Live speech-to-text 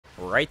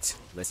Alright,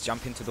 let's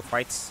jump into the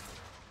fight.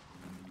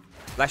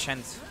 Flash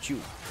and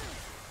Q.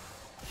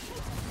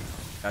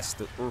 That's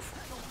the URF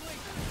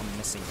I'm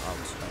missing out,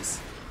 guys.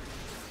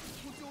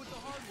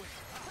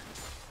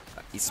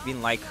 It's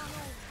been like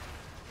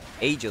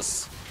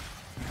ages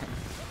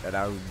that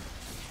I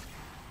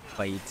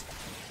played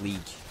League.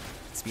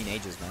 It's been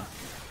ages, man.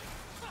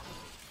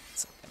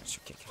 So,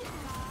 kick.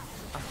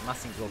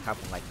 Nothing will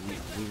happen. Like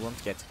we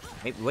won't get.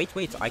 Maybe,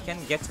 wait. I can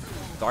get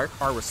Dark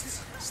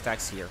Harvest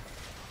stacks here.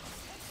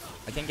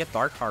 I can get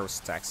Dark Harvest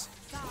stacks,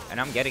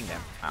 and I'm getting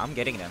them.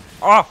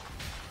 Oh,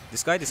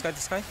 this guy.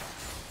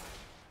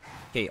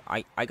 Okay,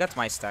 I got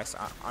my stacks.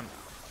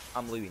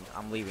 I'm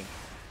leaving.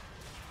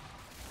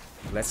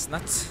 Let's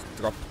not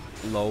drop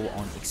low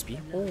on XP.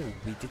 Oh,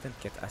 we didn't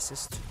get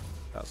assist.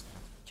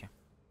 Okay.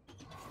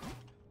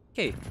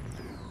 Okay,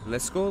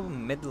 let's go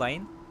mid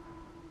lane.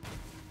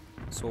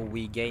 So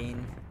we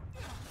gain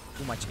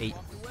too much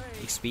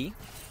XP.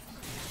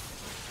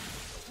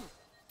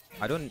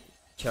 I don't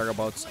care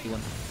about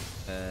even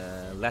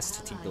less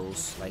hitting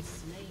those. Like,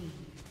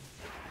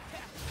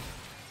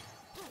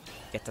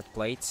 get that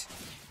plate.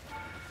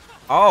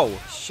 Oh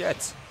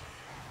shit!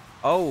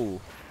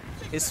 Oh,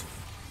 he's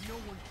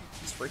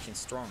freaking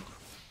strong.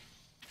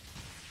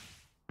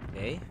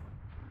 Okay.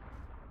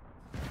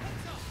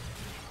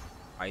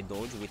 I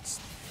dodge with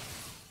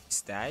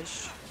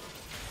stash.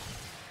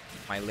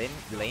 My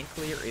lane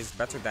clear is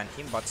better than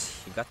him, but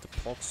he got the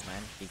pokes,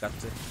 man. He got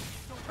the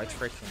quite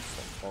freaking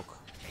poke.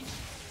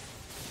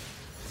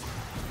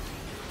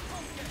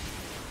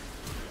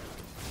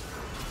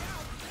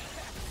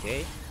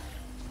 Okay.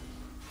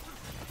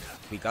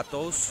 We got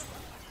those.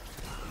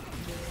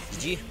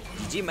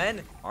 GG,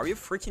 man. Are you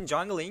freaking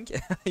jungling?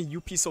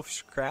 You piece of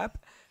crap.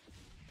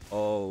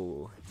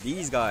 Oh,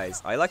 these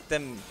guys. I like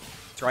them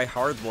try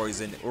hard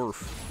boys in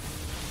URF.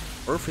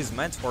 URF is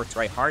meant for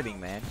try harding,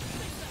 man.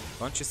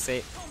 Don't you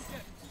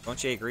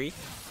agree?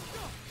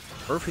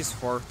 URF is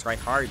for try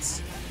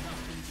hards.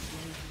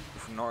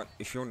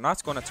 If you're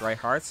not gonna try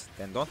hard,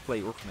 then don't play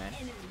URF, man.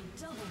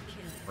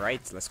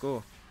 Right, let's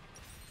go.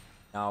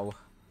 Now,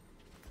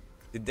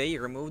 did they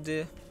remove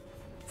the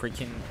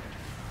freaking...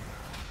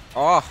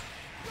 Oh,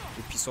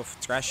 you piece of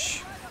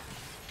trash.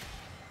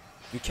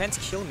 You can't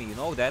kill me, you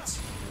know that?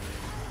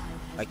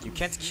 Like, you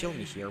can't kill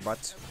me here,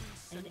 but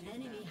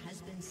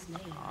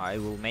I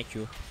will make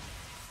you.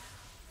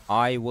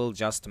 I will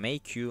just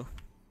make you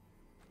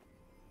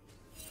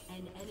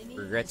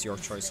regret your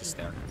choices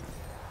there.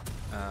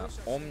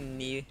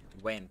 Omni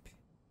Vamp.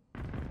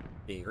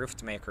 The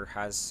Riftmaker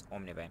has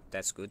Omni Vamp.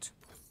 That's good.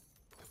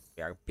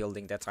 We are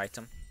building that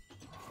item.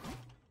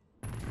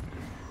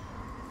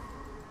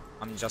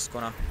 I'm just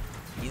gonna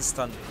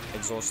instant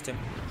exhaust him.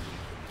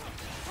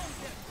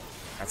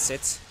 That's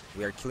it.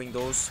 We are killing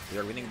those. We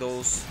are winning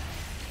those.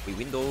 We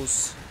win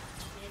those.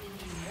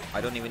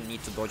 I don't even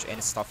need to dodge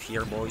any stuff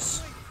here,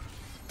 boys.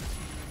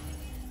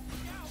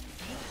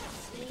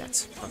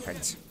 That's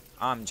perfect.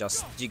 I'm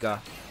just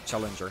Giga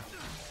Challenger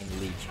in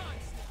League.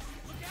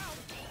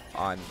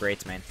 I'm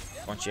great, man.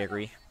 Don't you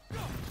agree?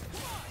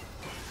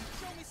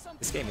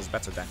 This game is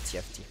better than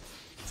TFT.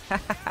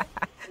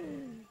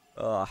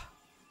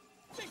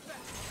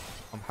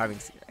 I'm having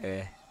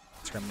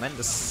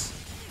tremendous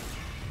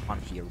fun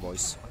here,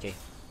 boys. Okay.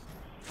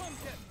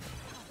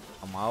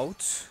 I'm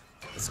out.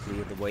 Let's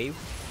clear the wave.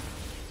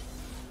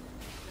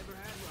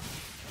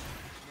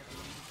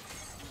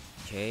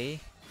 Okay.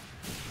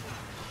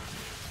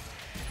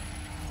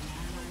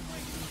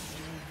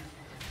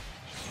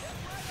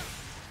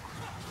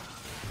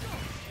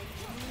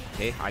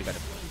 Okay, I got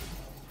it.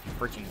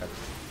 Freaking got it.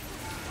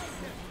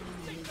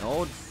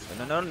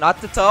 No,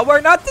 not the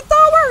tower,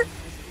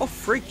 Oh,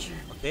 freak.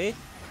 Okay.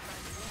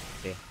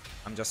 Okay,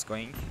 I'm just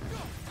going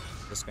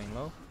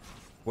low.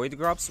 Void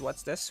grubs,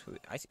 what's this?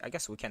 I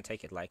guess we can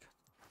take it, like,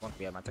 won't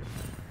be a matter.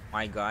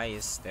 My guy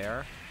is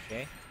there.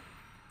 Okay.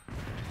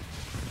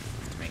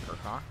 Maker,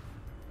 huh?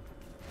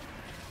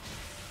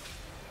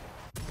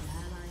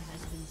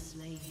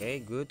 Okay,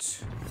 good.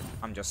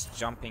 I'm just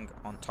jumping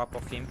on top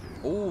of him.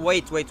 Oh,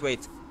 wait.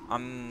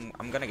 I'm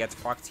gonna get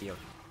fucked here.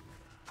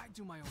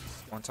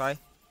 Won't I?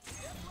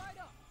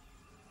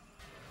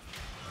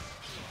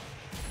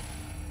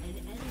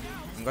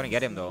 I'm gonna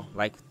get him though.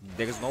 Like,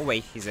 there is no way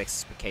he's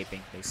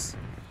escaping this.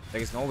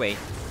 There is no way.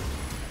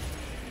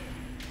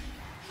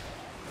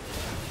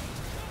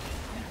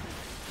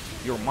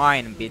 You're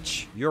mine,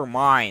 bitch. You're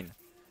mine.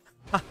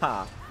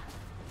 Haha.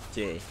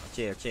 Okay.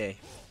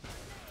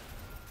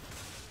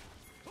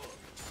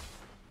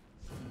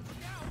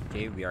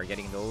 Okay, we are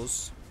getting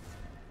those.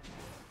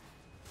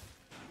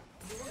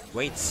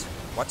 Wait,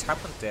 what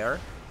happened there?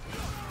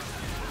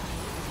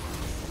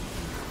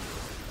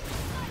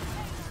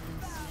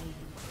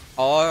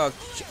 Oh,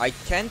 I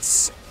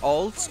can't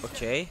ult.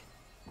 Okay.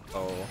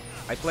 Oh,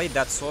 I played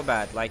that so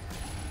bad. Like,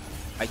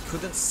 I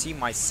couldn't see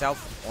myself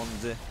on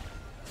the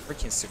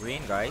freaking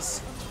screen,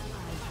 guys.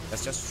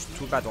 That's just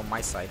too bad on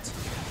my side.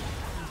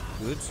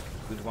 Good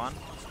one.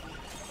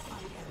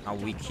 Now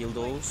we kill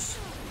those.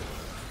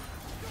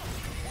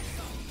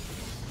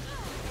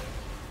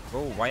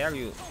 Bro, why are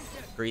you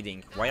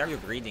greeding? Why are you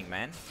greeding,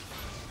 man?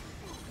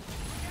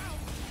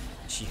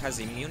 She has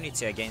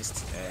immunity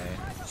against...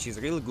 she's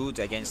real good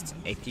against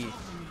AP.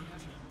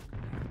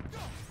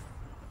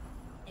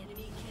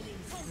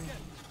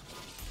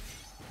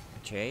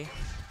 Okay.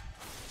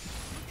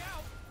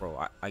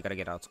 Bro, I gotta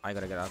get out. I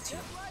gotta get out here.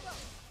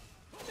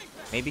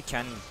 Maybe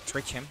can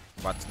trick him,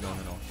 but no.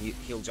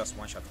 He'll just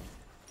one-shot me.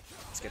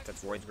 Let's get that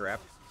void grab.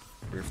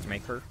 Rift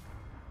Maker.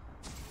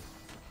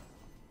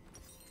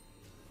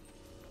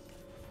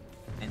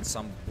 And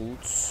some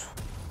boots.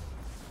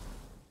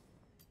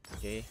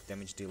 Okay,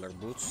 damage dealer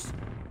boots.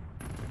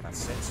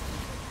 That's it.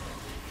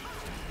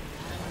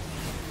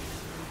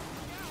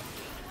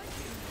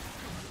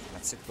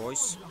 That's it,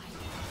 boys.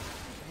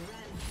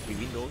 We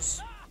win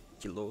those.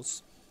 Kill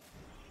those.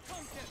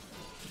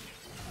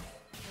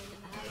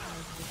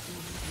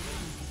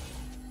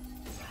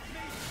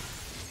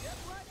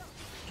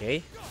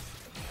 Okay.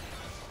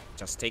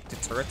 Just take the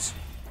turret.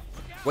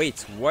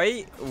 Wait,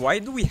 why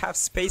do we have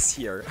space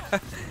here?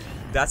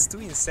 That's too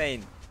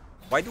insane.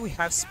 Why do we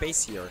have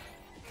space here?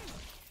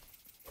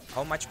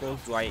 How much gold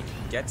do I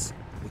get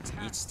with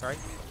each strike?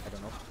 I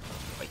don't know.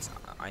 Wait,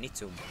 I need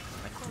to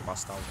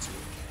bust out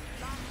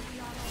here.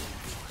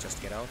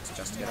 Just get out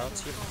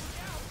here.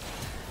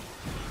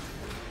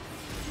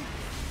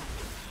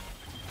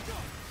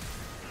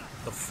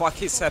 The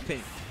fuck is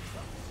happening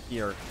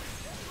here?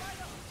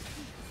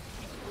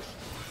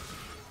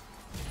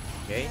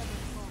 Okay.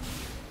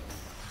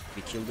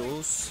 We kill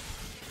those.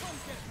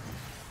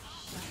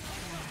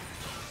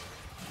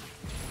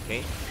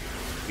 Okay.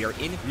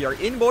 We are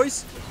in,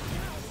 boys.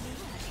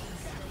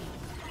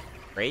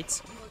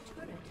 Great.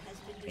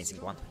 Amazing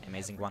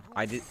one.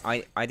 I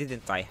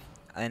didn't die,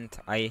 and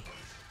I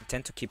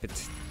intend to keep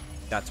it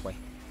that way.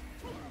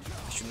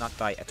 I should not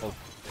die at all.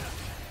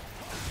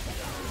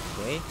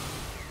 Okay.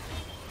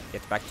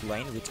 Get back to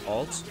lane with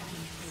ult.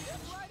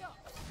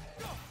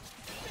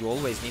 You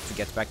always need to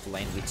get back to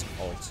lane with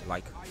ult,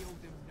 like.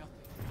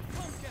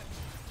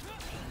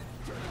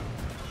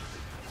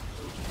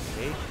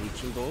 Okay, we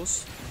kill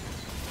those.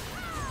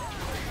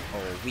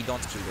 Oh, we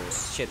don't kill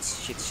those. Shit.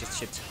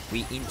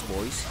 We int,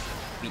 boys.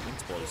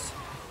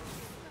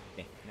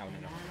 Okay, no.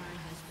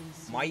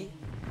 My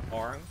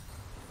arm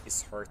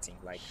is hurting,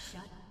 like.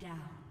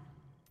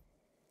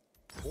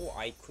 Oh,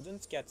 I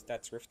couldn't get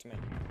that Riftman.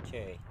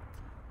 Okay.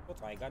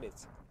 But I got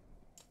it.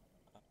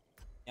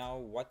 Now,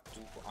 what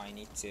do I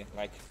need to,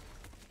 like...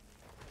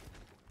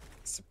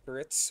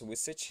 Spirit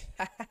Visage?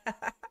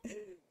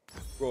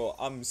 Bro,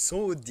 I'm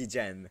so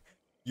degen.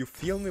 You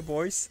feel me,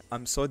 boys?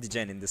 I'm so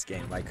degen in this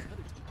game. Like,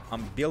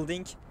 I'm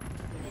building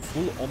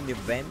full Omni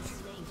Vamp,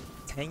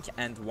 tank,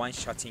 and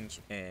one-shotting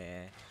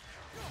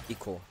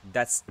Ekko.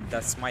 That's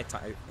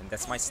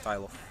my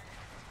style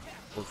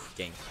of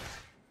game.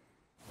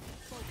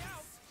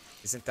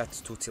 Isn't that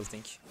too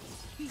tilting?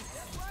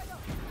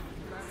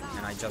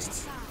 And I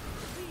just...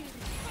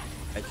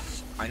 Like,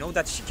 I know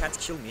that she can't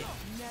kill me.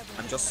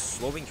 I'm just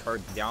slowing her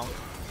down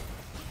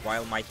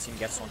while my team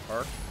gets on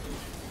her.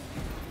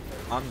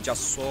 I'm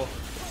just so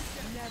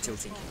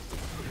tilting.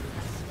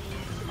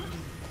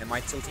 Am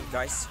I tilting,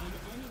 guys?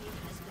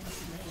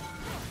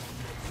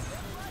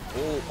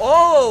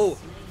 Oh!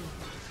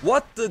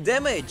 What the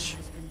damage?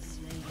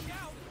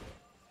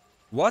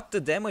 What the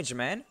damage,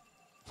 man?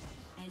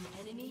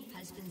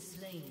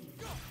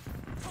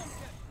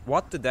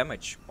 What the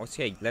damage?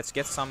 Okay, let's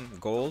get some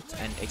gold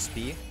and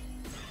XP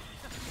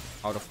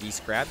out of these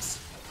crabs.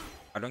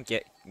 I don't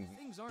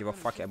give a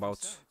fuck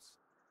about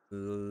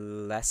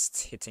last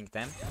hitting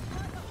them.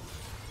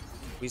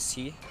 We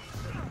see.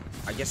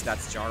 I guess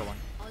that's Jarvan.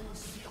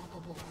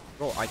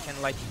 Bro, I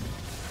can like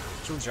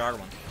kill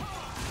Jarvan.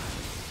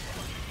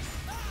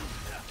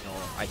 No,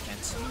 I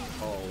can't.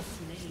 Oh,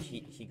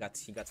 he got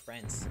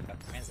friends. He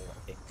got friends.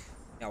 Okay,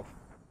 now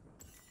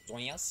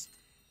join us.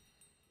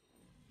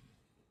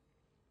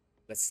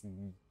 Let's.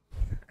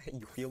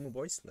 You feel me,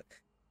 boys?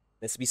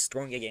 Let's be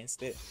strong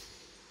against it.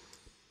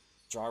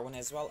 Jarvan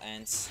as well,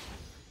 and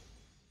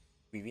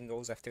we win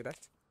those after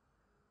that.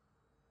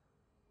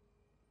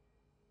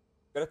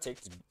 Gotta take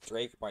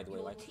Drake, by the way,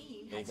 like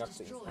they got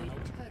the Inferno,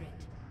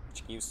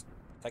 which gives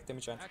attack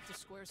damage and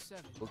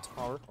ult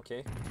power.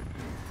 Okay,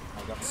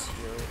 I got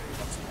here. We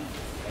got some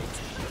fight.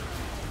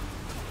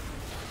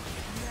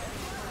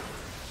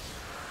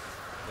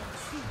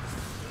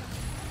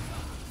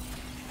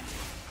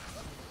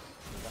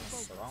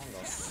 Surround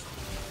us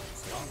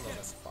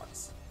as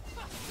fucks.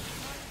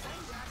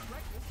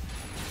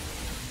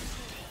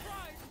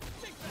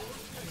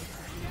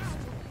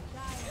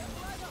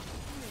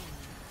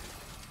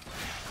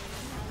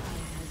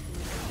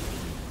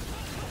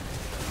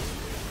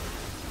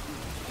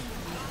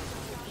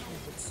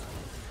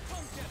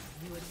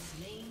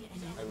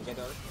 I will get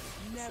her.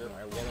 Sure,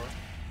 I will get her.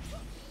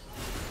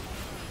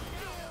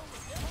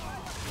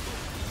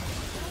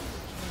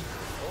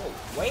 Oh,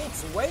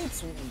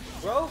 wait,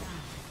 bro.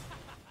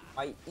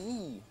 I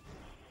E.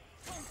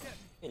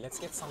 Hey, let's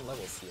get some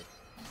levels here.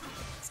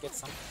 Let's get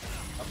some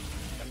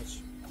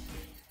damage.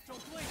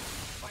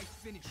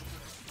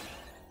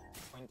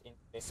 Point in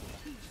facing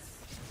them.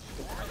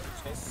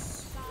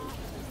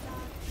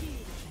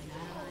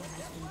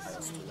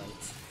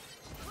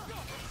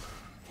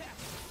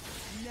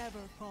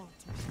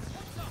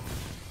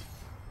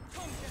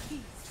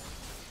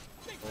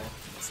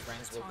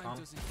 will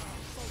come.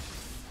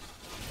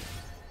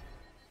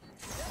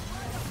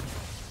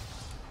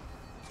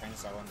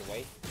 Trains are on the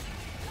way.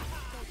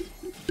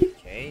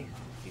 Okay,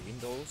 we win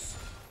those.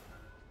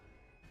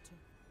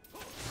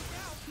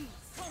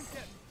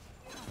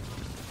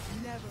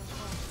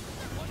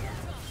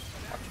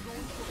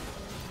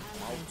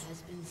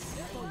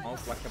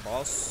 Mouth like a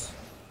boss.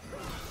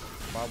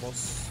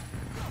 Bubbles.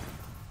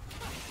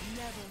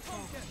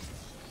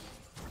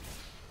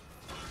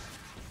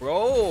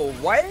 Bro,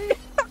 what?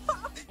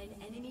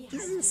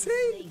 He's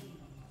insane.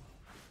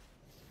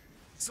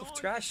 So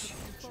trash.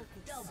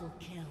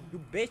 You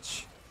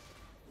bitch.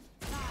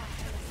 I'm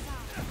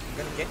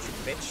gonna get you,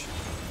 bitch.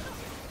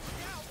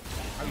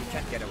 Oh, you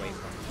can't get away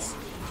from this.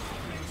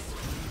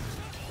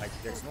 Like,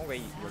 there's no way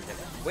you're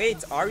getting.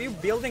 Wait, are you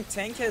building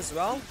tank as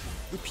well?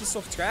 You piece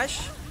of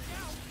trash?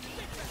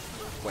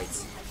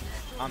 Wait.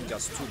 I'm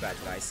just too bad,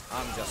 guys.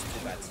 I'm just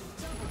too bad.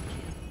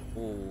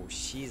 Oh,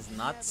 she's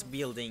not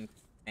building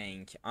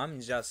tank.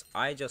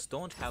 I just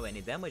don't have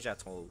any damage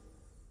at all.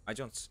 I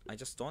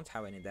just don't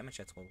have any damage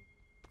at all.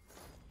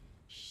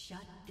 Shut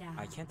down.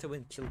 I can't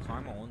even kill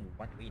Karma on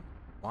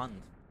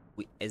one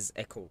as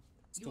Ekko.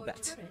 It's too bad.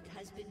 Your turret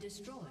has been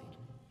destroyed.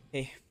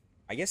 Hey,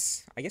 I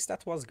guess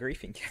that was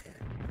griefing.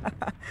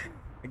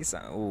 I guess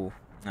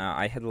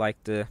I had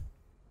like the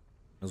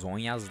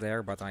Zonias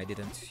there, but I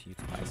didn't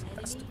utilize it.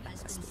 That's too bad.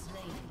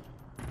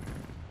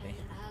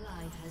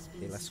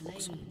 Okay, let's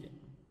focus on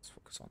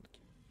the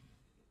game.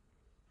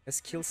 Let's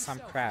kill some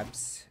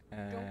crabs.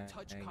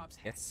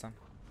 Get some.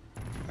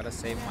 Gotta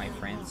save my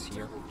friends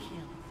here.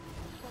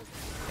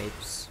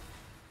 Apes.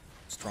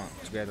 Strong.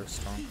 Together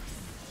strong.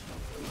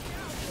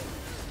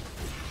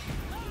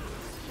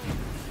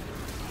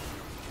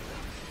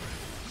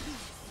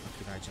 What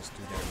did I just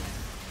do there, man?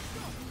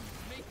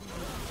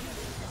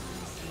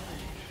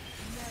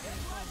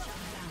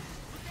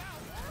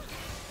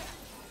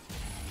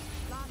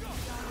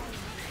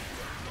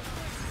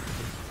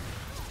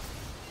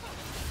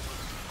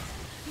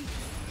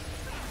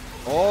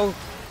 Oh,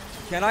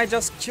 can I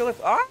just kill it?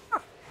 Ah!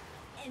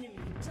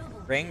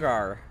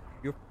 Rengar,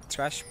 you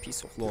trash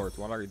piece of lord.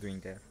 What are you doing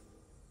there?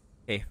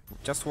 Okay,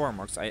 just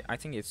Warmox. I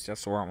think it's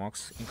just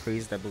Warmox.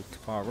 Increase the ability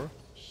power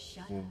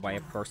by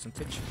a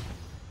percentage,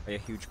 by a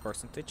huge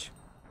percentage.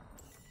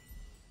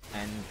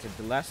 And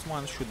the last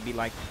one should be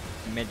like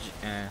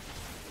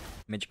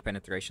magic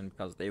penetration,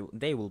 because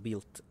they will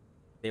build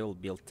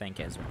tank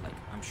as well. Like,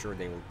 I'm sure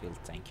they will build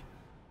tank.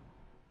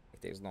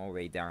 Like, there's no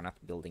way they are not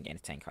building any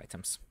tank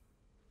items.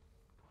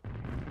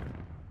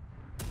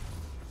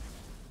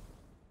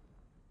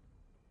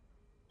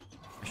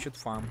 I should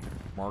farm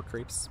more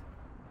creeps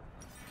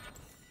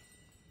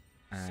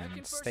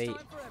and stay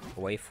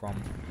away from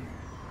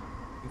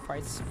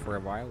fights for a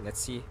while.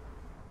 Let's see.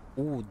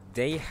 Ooh,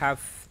 they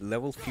have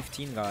level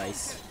 15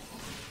 guys.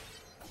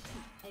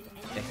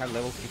 They have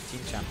level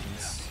 15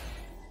 champions.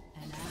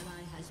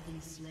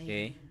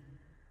 Okay.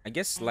 I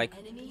guess like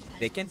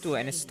they can't do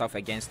any stuff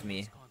against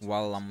me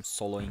while I'm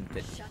soloing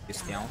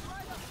this down.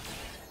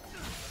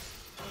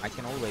 I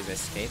can always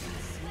escape.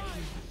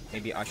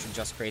 Maybe I should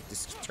just create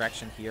this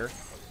distraction here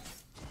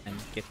and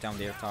get down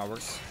their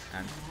towers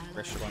and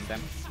pressure on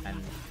them, and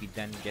we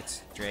then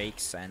get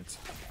drakes and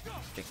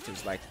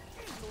objectives like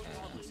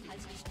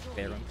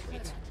Baron.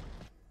 Wait.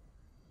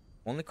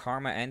 Only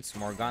Karma and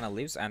Morgana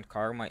lives, and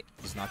Karma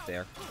is not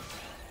there.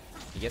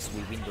 I guess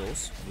we win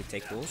those. We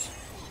take those.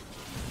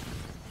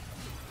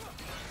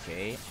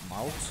 Okay, I'm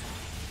out.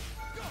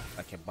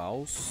 Like a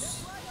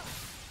boss.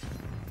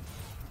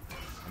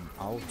 I'm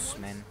out,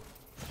 man.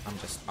 I'm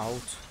just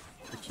out.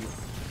 Frick you.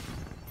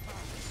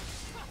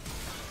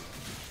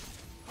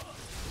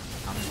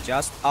 I'm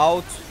just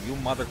out, you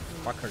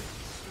motherfucker.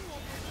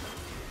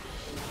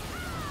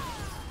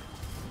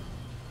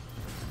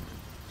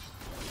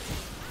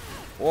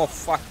 Oh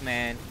fuck,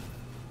 man.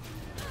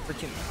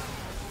 Freaking.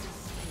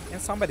 Can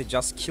somebody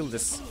just kill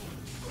this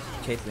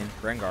Caitlyn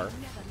Rengar?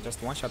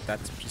 Just one shot that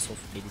piece of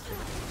ADK.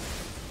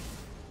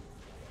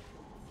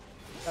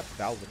 That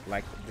Velvet,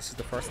 like, this is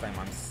the first time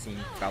I'm seeing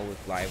Velvet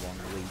live on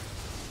a league.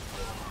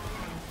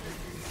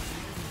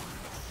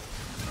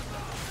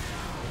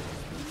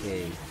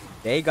 Okay,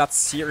 they got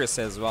serious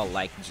as well,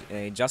 like,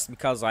 just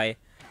because I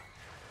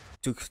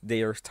took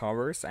their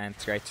towers and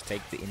tried to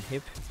take the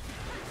inhib,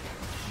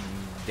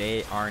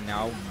 they are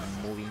now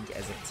moving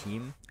as a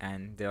team,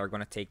 and they are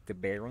gonna take the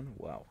Baron.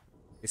 Wow,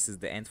 this is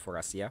the end for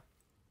us, yeah?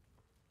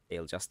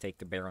 They'll just take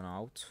the Baron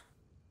out.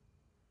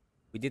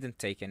 We didn't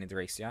take any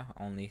Drakes, yeah?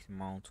 Only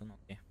Mountain,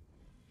 okay.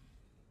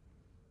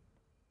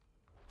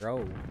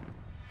 Bro.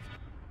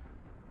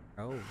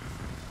 Bro.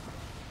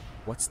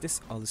 What's this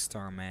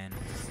Alistar, man?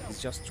 He's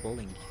just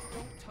trolling.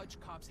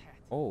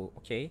 Oh,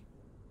 okay.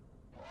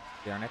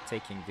 They are not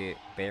taking the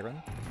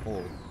Baron.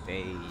 Oh,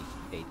 they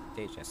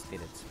just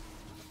did it.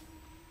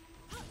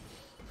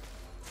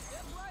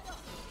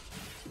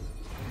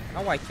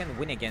 Now I can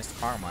win against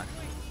Karma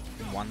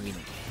in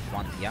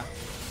 1v1, yeah?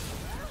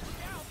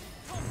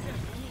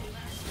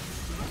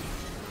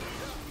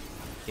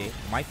 Okay,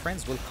 my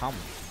friends will come.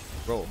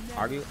 Bro,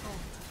 are you?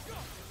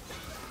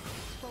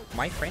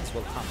 my friends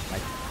will come,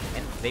 like,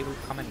 and they will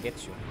come and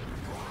get you.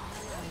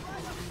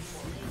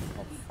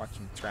 Oh,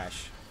 fucking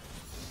trash.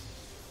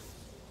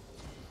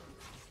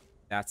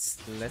 That's,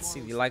 let's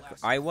see, like,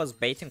 I was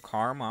baiting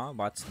Karma,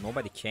 but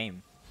nobody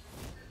came.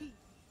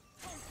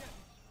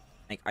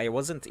 Like, I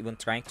wasn't even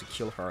trying to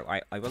kill her,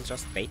 I was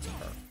just baiting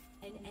her.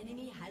 An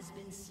enemy has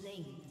been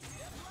slain.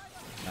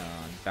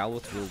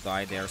 Velvet will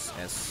die there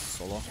as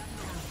solo.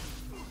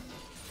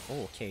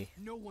 Oh, okay.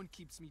 No one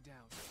keeps me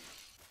down.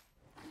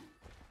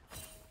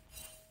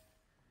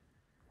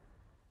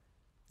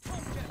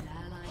 An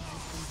ally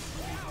has been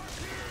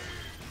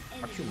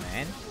slain. Fuck you,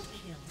 man.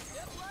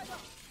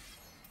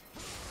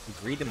 You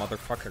greedy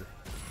motherfucker.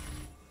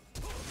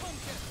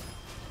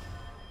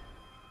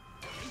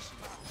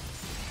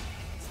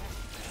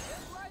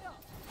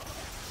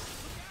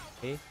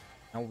 Okay,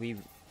 now we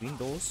win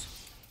those.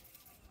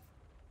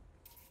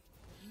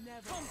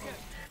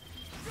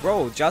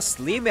 Bro, just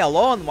leave me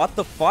alone. What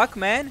the fuck,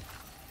 man?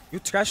 You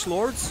trash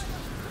lords.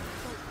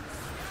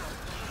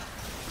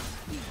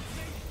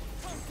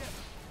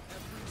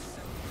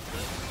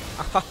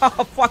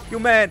 Fuck you,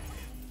 man.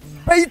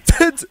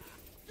 Baited.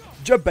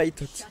 Just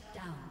baited. Shut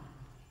down.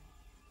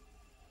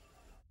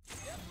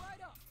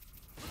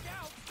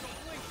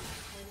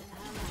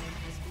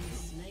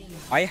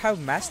 I have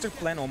master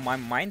plan on my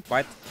mind,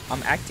 but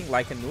I'm acting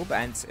like a noob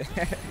and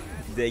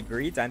they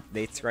agreed and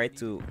they tried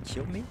to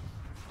kill me.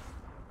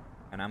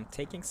 And I'm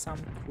taking some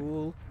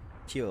cool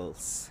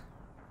kills.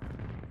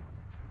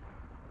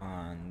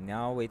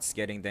 Now it's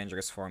getting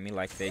dangerous for me,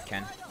 like they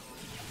can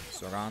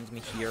surround me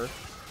here.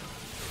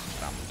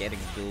 But I'm getting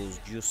those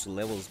juice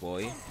levels,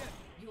 boy.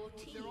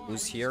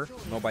 Who's here?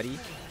 Nobody.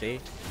 Okay.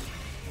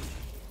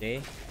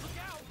 Okay.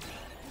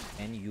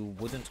 And you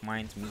wouldn't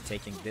mind me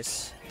taking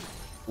this.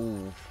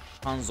 Ooh.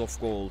 Tons of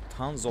gold.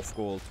 Tons of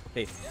gold.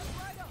 Okay.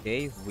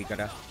 Okay, we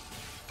gotta...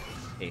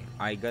 Okay,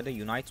 I gotta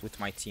unite with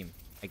my team.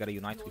 I gotta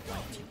unite with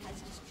my team.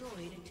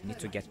 We need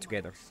to get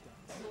together.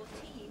 Your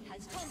team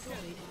has destroyed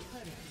a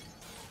turret.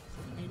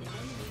 An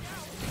enemy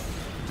has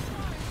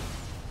been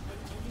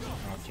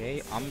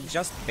Okay, I'm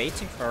just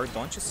baiting her,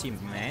 don't you see,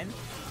 man?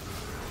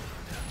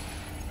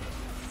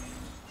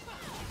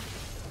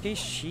 Okay,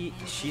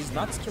 she's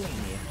not killing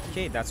me.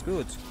 Okay, that's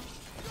good.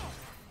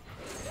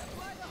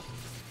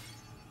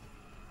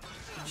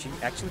 She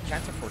actually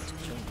can't afford to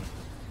kill me.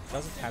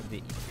 Doesn't have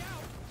the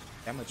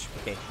damage.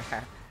 Okay.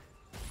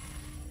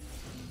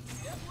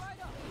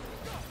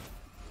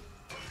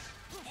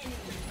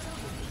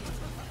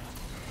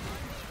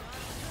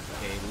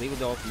 Okay, leave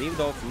it off, leave it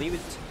off, leave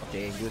it.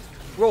 Okay, good.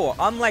 Bro,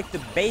 I'm like the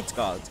bait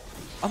god.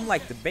 I'm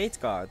like the bait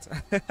god.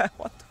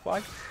 What the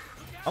fuck?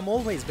 I'm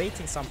always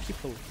baiting some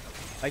people.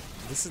 Like,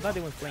 this is not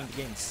even playing the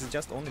game. This is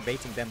just only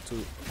baiting them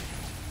to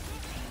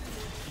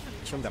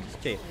kill them.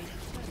 Okay.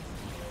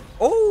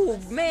 Oh,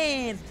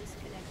 man!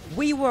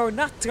 We were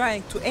not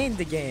trying to end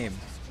the game.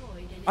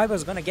 I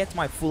was gonna get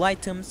my full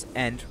items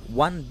and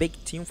one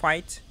big team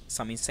fight.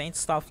 Some insane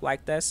stuff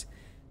like this.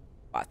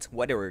 But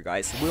whatever,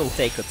 guys, we'll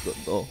take it.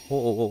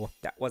 Oh,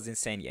 that was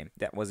insane game.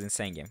 That was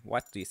insane game.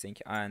 What do you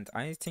think? And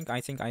I think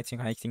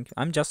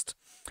I'm just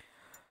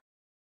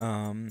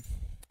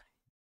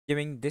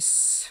giving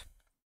this.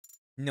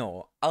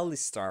 No,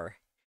 Alistar,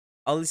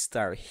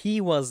 he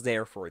was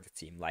there for the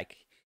team. Like,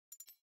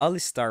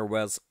 Alistar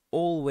was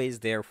always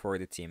there for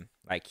the team.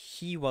 Like,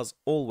 he was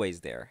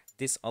always there.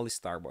 This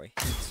Alistar boy,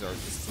 he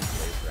deserves this team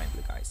very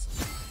friendly, guys.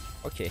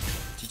 Okay,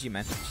 GG,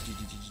 man.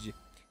 GG.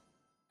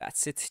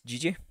 That's it,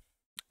 GG.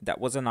 That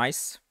was a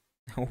nice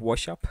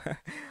wash up.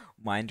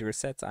 Mind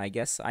reset, I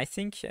guess. I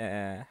think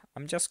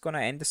I'm just gonna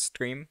end the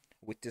stream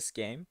with this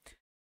game.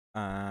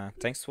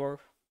 Thanks for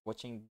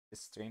watching the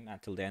stream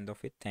until the end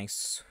of it.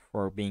 Thanks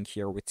for being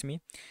here with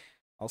me.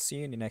 I'll see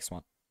you in the next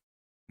one.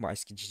 Bye,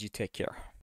 GG, take care.